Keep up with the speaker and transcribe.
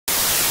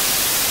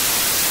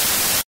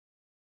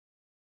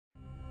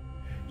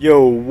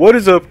Yo, what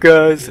is up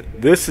guys?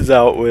 This is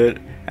Outwit,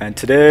 and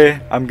today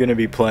I'm going to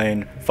be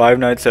playing Five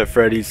Nights at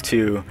Freddy's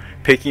 2,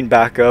 picking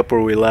back up where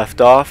we left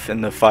off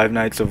in the Five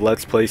Nights of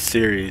Let's Play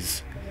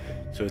series.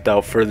 So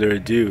without further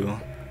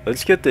ado,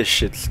 let's get this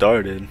shit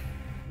started.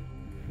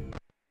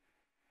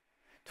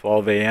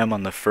 12 AM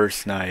on the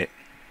first night.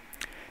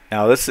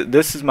 Now this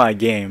is my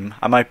game.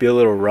 I might be a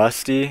little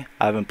rusty,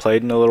 I haven't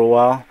played in a little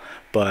while,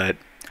 but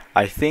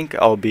I think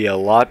I'll be a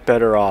lot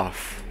better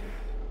off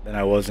than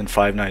I was in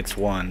Five Nights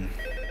 1.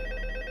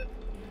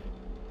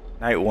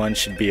 Night 1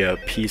 should be a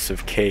piece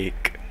of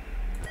cake.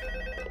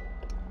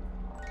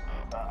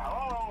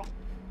 Hello?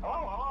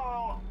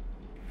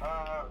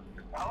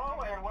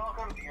 Hello and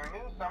welcome to your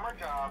new summer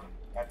job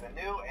at the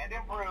new and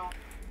improved.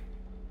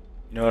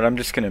 You know what, I'm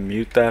just gonna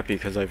mute that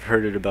because I've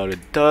heard it about a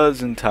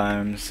dozen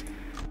times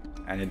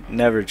and it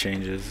never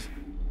changes.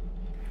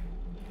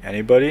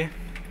 Anybody?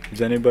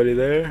 Is anybody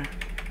there?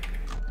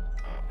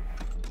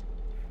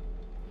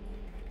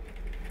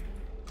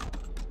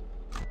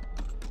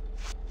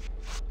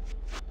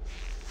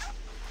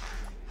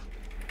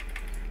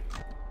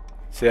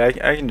 See, I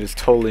can just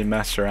totally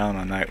mess around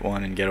on night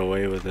 1 and get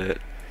away with it.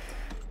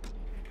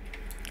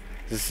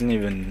 This isn't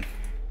even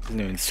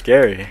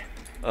scary.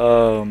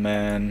 Oh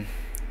man,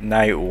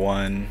 night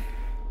 1.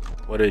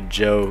 What a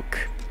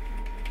joke.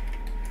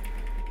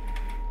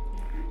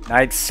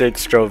 Night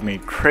 6 drove me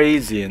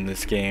crazy in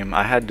this game.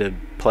 I had to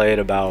play it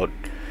about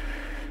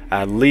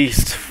at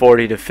least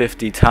 40 to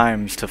 50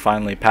 times to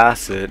finally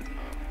pass it,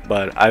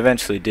 but I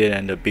eventually did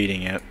end up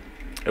beating it.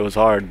 It was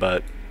hard,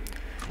 but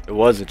it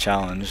was a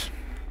challenge.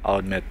 I'll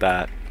admit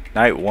that.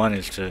 Night 1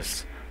 is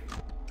just,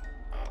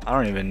 I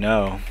don't even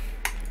know.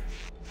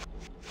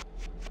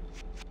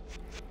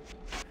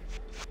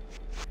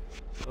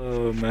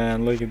 Oh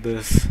man, look at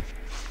this.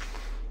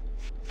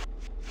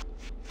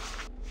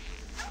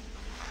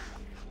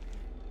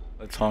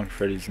 Let's honk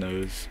Freddy's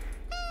nose.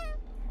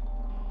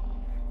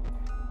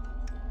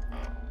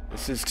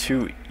 This is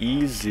too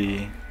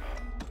easy.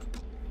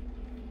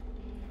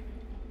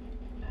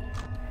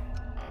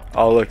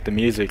 Oh look, the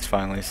music's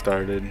finally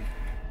started.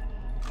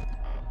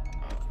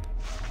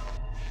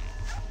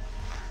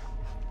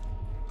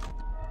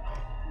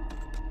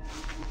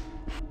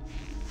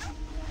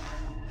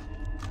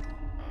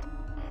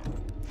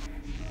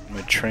 I'm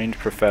a trained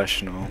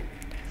professional.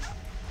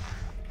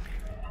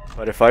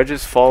 But if I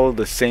just follow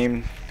the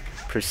same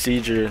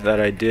procedure that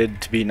I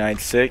did to beat Night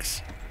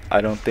 6,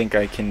 I don't think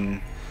I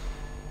can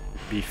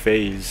be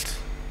phased.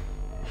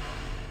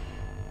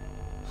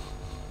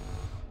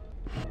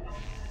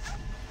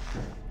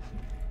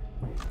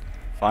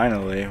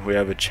 Finally, we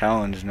have a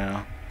challenge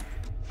now.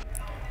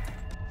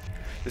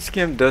 This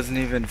game doesn't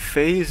even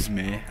phase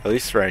me. At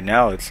least right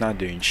now, it's not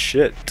doing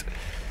shit.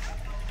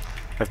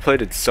 I've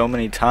played it so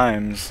many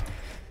times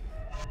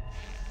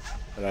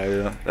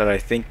that I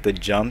think the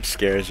jump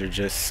scares are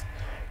just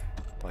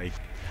like,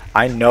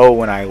 I know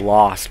when I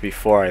lost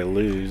before I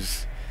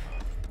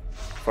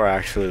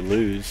actually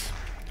lose.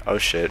 Oh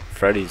shit,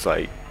 Freddy's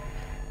like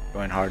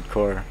going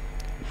hardcore.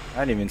 I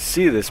didn't even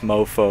see this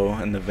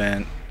mofo in the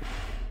vent.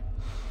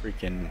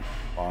 Freaking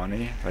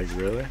Bonnie, like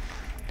really?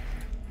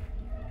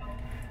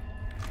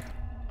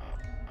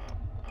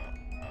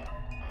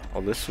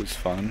 Oh, this was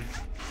fun.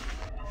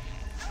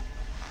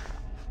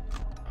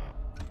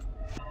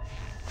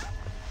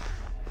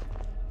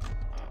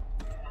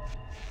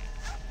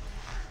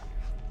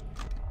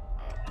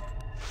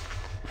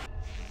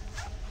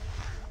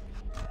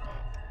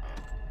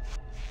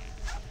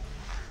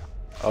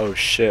 Oh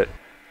shit.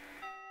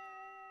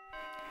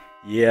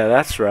 Yeah,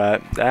 that's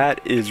right.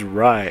 That is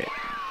right.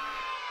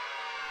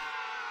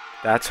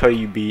 That's how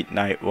you beat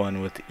Night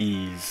 1 with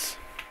ease.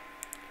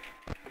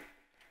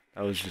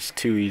 That was just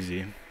too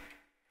easy.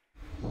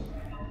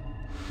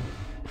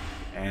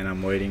 And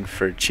I'm waiting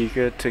for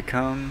Chica to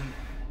come.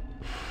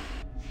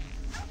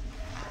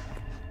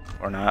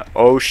 Or not.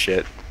 Oh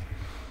shit.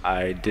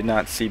 I did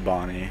not see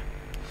Bonnie.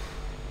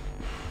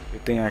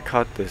 Good thing I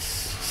caught this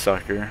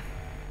sucker.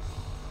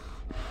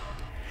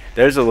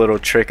 There's a little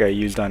trick I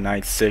used on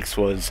Night 6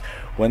 was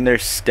when they're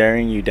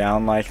staring you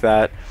down like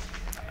that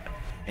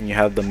and you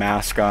have the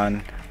mask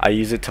on, I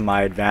use it to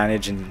my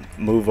advantage and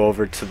move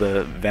over to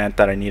the vent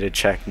that I need to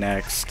check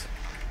next.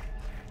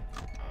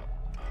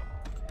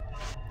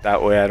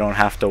 That way I don't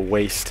have to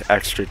waste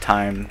extra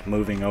time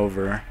moving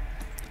over.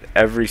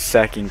 Every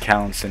second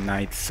counts in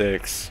Night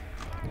 6.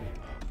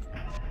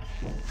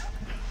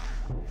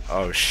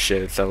 Oh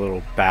shit, it's that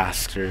little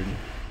bastard.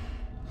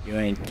 You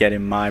ain't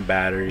getting my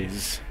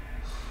batteries.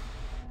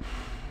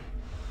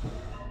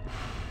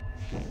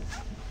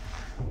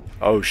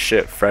 Oh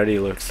shit, Freddy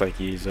looks like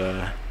he's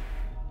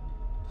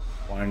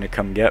wanting to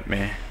come get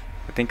me.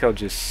 I think I'll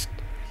just,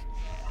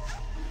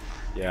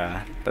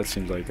 yeah, that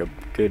seems like a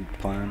good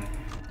plan.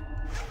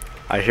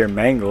 I hear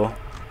Mangle.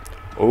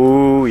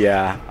 Oh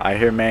yeah, I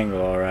hear Mangle,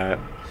 alright.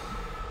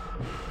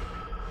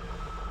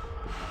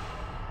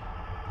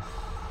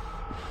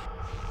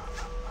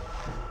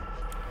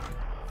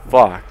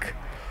 Fuck.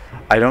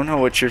 I don't know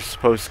what you're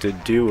supposed to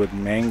do with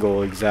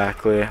Mangle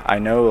exactly. I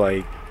know,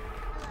 like,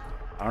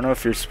 I don't know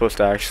if you're supposed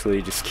to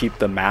actually just keep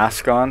the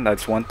mask on.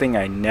 That's one thing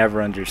I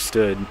never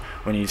understood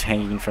when he's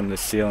hanging from the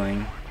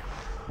ceiling.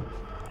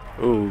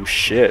 Oh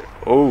shit.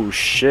 Oh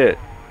shit.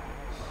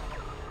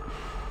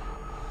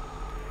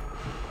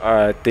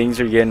 Alright, things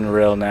are getting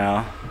real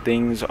now.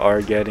 Things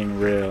are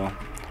getting real.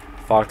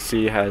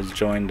 Foxy has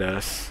joined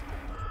us.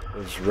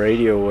 Those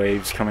radio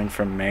waves coming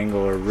from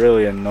Mangle are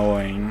really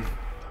annoying.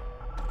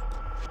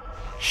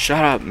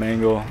 Shut up,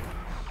 Mangle.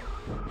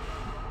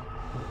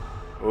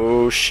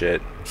 Oh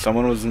shit.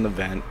 Someone was in the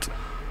vent.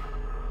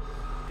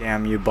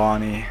 Damn you,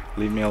 Bonnie.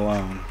 Leave me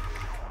alone.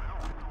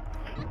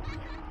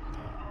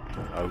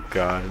 Oh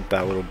god,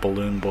 that little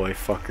balloon boy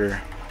fucker.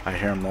 I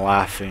hear him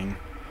laughing.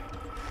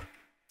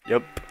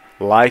 Yep.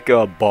 Like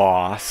a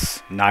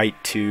boss. Night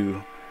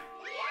 2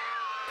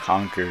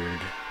 conquered.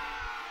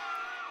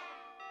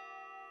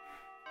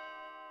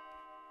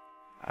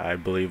 I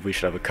believe we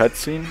should have a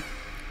cutscene.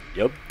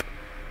 Yup.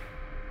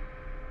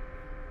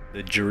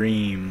 The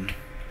dream.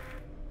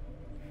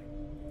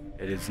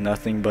 It is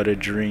nothing but a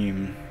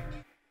dream.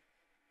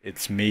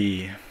 It's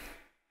me.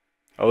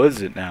 Oh, is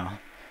it now?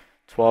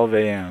 12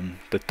 a.m.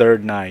 The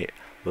third night.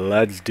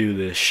 Let's do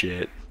this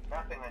shit.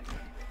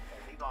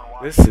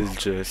 This is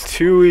just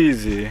too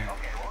easy.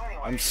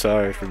 I'm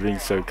sorry for being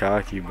so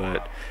cocky,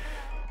 but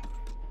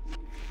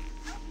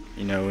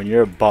you know, when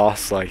you're a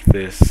boss like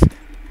this,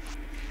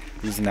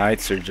 these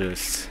nights are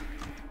just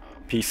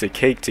a piece of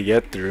cake to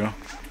get through.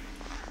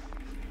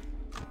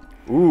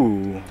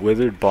 Ooh,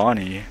 Withered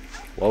Bonnie.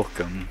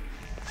 Welcome.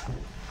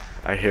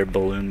 I hear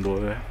Balloon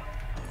Boy.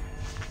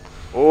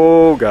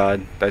 Oh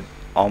god, that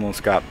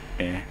almost got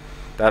me.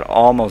 That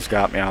almost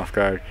got me off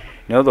guard.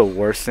 You know the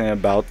worst thing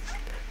about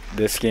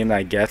this game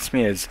that gets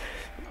me is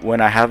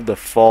when I have the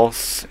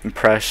false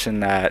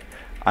impression that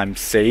I'm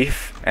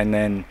safe and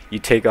then you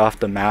take off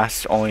the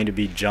mask only to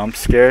be jump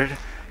scared.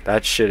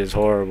 That shit is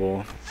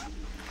horrible.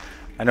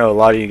 I know a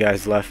lot of you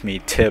guys left me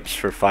tips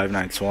for Five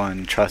Nights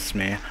 1. Trust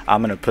me,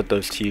 I'm gonna put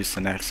those to use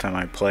the next time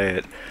I play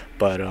it.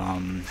 But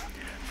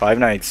Five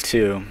Nights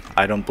 2,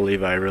 I don't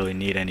believe I really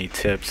need any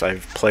tips.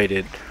 I've played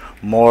it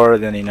more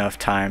than enough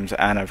times,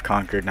 and I've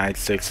conquered Night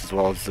 6 as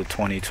well as the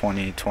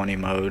 20-20-20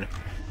 mode.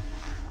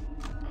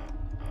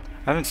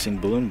 I haven't seen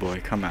Balloon Boy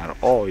come out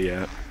at all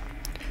yet.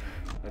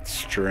 That's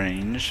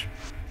strange.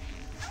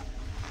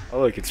 Oh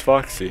look, it's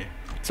Foxy.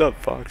 What's up,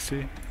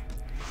 Foxy?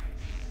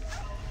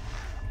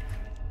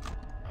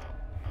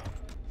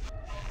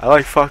 I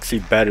like Foxy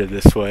better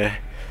this way.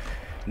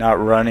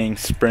 Not running,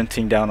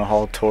 sprinting down the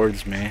hall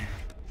towards me.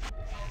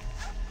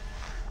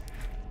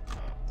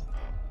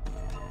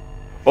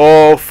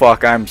 Oh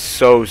fuck, I'm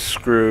so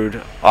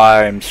screwed.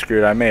 I'm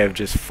screwed. I may have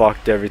just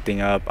fucked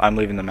everything up. I'm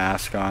leaving the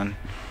mask on.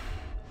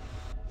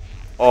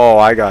 Oh,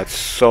 I got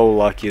so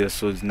lucky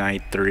this was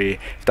night 3.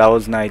 If that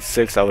was night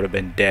 6, I would have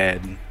been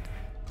dead.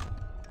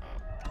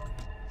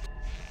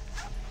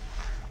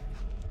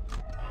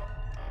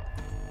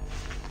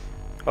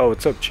 Oh,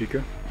 what's up,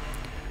 Chica?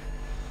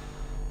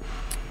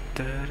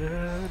 Da,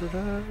 da, da,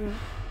 da.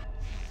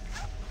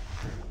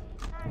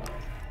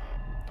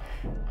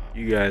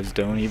 You guys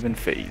don't even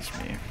faze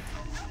me.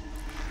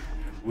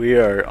 We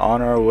are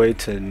on our way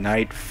to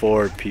night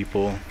 4,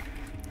 people.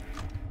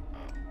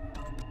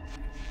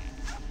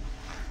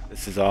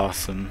 This is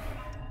awesome.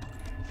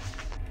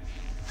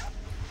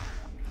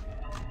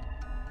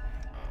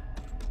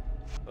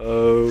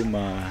 Oh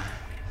my.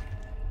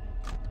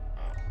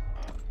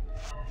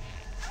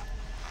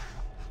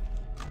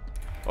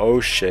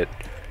 Oh shit.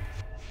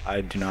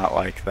 I do not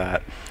like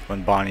that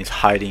when Bonnie's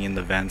hiding in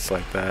the vents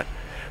like that.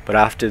 But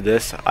after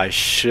this, I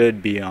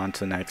should be on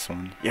to the next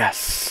one.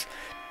 Yes!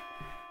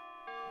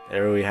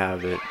 There we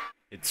have it.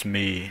 It's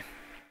me.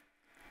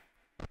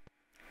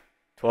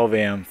 12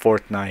 a.m.,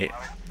 4th night.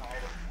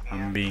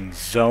 I'm being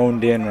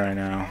zoned in right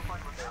now.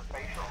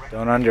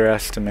 Don't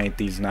underestimate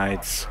these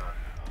nights.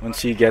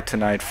 Once you get to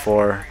night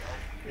 4,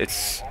 it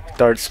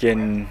starts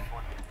getting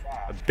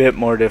a bit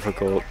more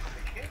difficult.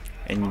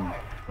 And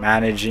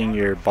managing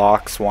your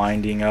box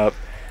winding up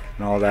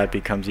and all that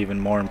becomes even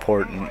more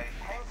important.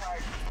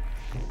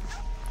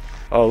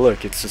 Oh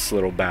look, it's this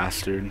little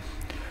bastard.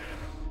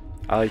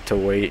 I like to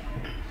wait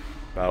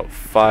about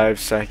 5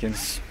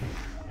 seconds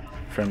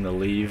for him to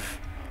leave.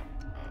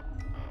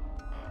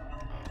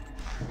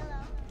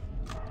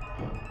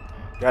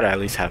 Gotta at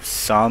least have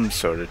some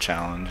sort of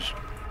challenge.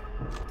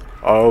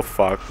 Oh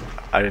fuck,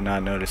 I did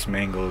not notice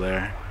Mangle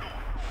there.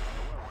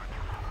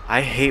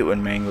 I hate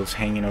when Mangle's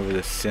hanging over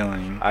the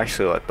ceiling. I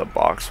actually let the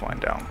box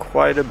wind down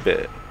quite a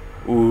bit.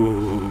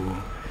 Ooh.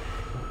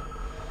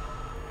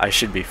 I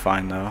should be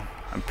fine though.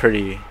 I'm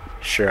pretty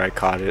sure I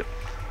caught it.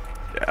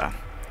 Yeah,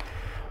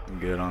 I'm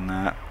good on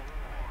that.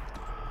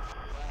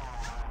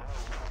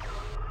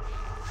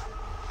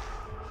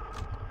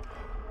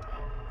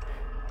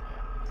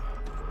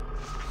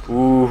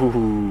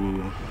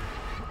 Ooh,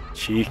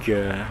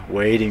 Chica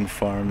waiting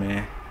for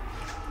me.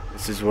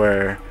 This is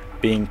where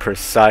being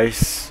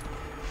precise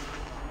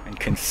and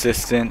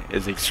consistent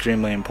is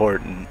extremely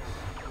important.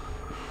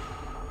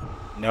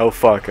 No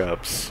fuck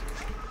ups.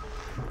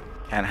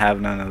 Can't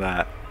have none of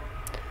that.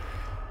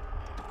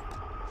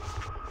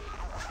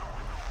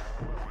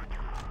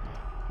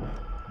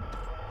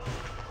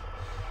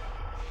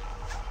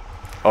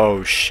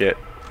 Oh shit.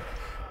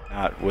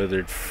 Not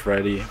withered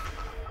Freddy.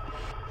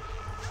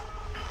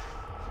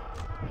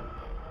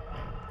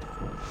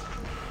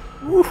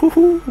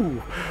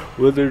 Woohoo!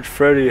 Withered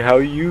Freddy, how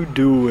you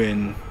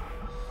doing?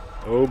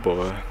 Oh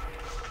boy.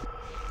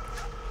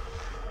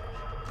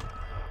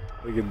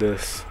 Look at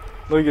this.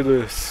 Look at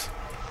this.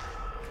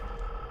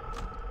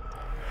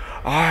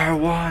 I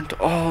want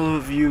all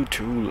of you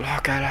to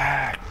look at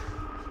that.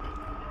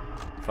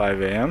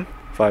 5 a.m.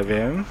 5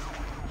 a.m.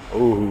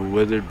 Oh,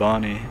 withered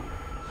Bonnie.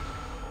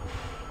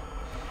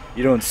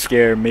 You don't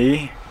scare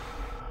me.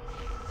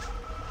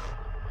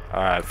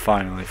 Alright,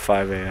 finally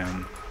 5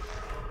 a.m.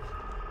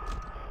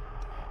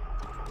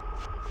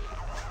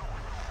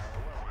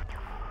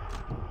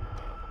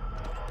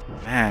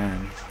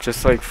 Man,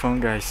 just like Phone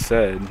Guy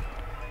said,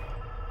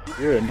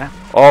 you're a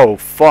oh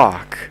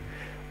fuck.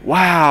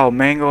 Wow,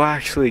 Mango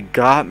actually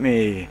got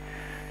me.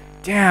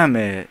 Damn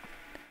it.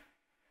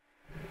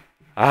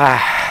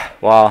 Ah,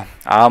 well,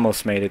 I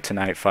almost made it to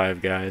night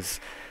 5, guys.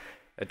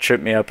 It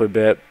tripped me up a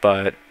bit,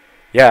 but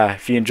yeah,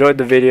 if you enjoyed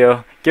the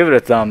video, give it a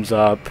thumbs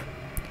up.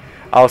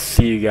 I'll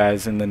see you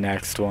guys in the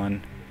next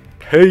one.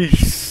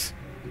 Peace.